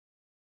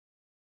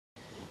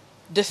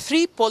The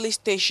three police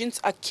stations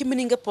are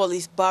Kimuninga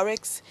Police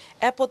Barracks,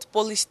 Airport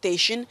Police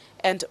Station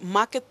and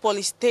Market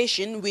Police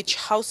Station, which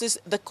houses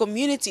the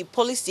Community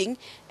Policing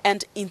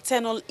and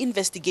Internal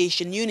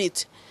Investigation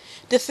Unit.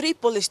 The three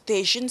police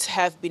stations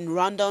have been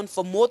run down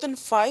for more than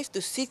 5 to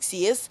 6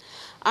 years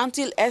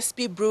until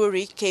SP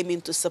Brewery came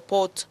into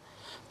support.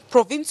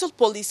 Provincial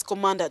Police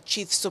Commander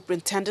Chief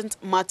Superintendent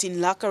Martin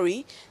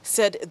Nilkare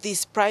said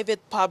this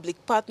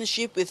private-public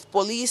partnership with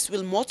police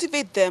will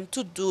motivate them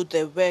to do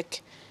their work.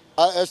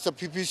 As the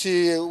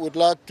PPC would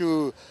like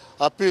to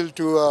appeal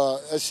to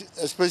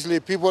especially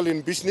people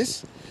in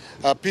business,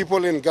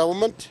 people in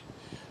government,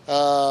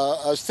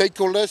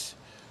 stakeholders,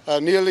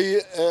 nearly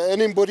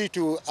anybody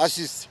to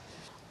assist.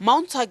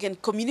 Mt Hagen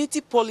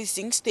Community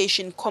Policing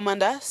Station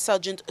Commander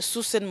Sergeant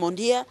Susan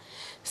Mondia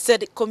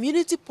said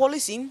community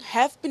policing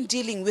have been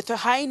dealing with a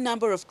high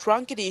number of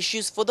truncate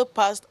issues for the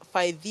past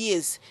 5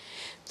 years.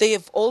 They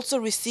have also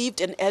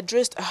received and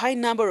addressed a high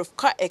number of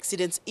car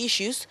accidents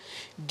issues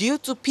due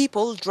to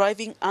people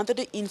driving under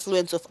the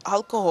influence of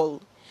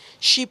alcohol.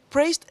 She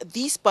praised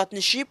this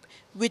partnership,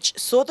 which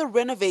saw the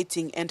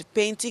renovating and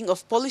painting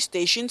of police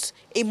stations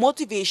a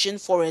motivation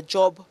for a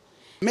job.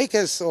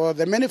 Makers or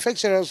the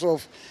manufacturers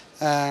of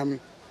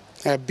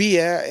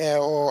beer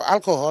or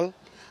alcohol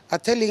are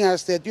telling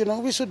us that,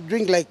 we should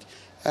drink like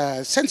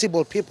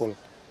sensible people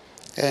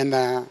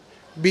and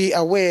be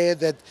aware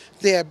that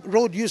they are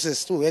road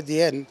users too at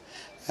the end,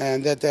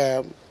 and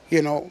that,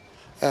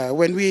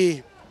 when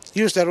we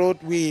use the road,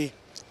 we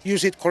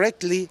use it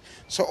correctly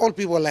so all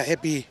people are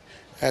happy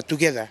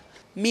together.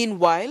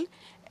 Meanwhile,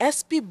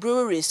 SP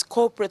Brewery's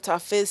Corporate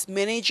Affairs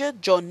Manager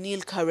John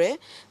Nilkare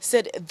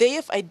said they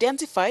have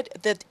identified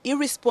that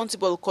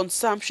irresponsible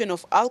consumption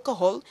of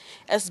alcohol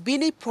has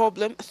been a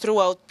problem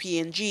throughout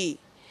PNG.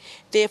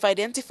 They have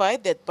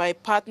identified that by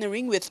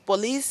partnering with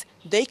police,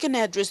 they can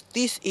address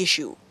this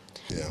issue.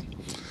 Yeah.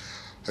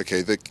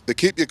 Okay, the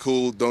Keep You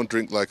Cool, Don't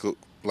Drink Like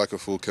a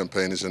Fool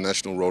campaign is a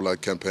national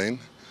rollout campaign.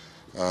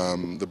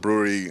 The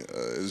brewery,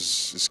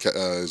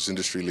 as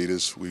industry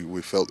leaders,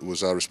 we felt it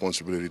was our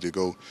responsibility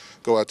to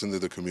go out into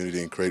the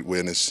community and create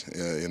awareness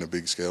in a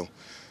big scale.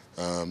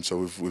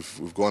 So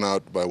we've gone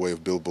out by way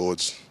of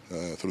billboards,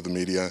 through the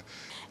media.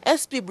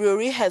 SP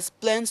Brewery has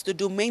plans to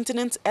do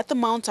maintenance at the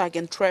Mt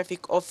Hagen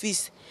Traffic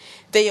Office.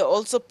 They are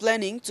also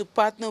planning to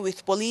partner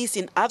with police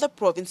in other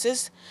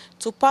provinces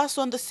to pass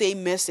on the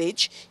same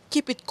message: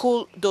 keep it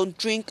cool, don't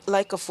drink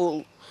like a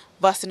fool.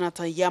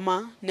 Vasinata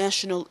Yama,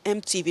 National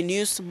EMTV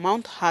News,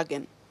 Mt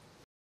Hagen.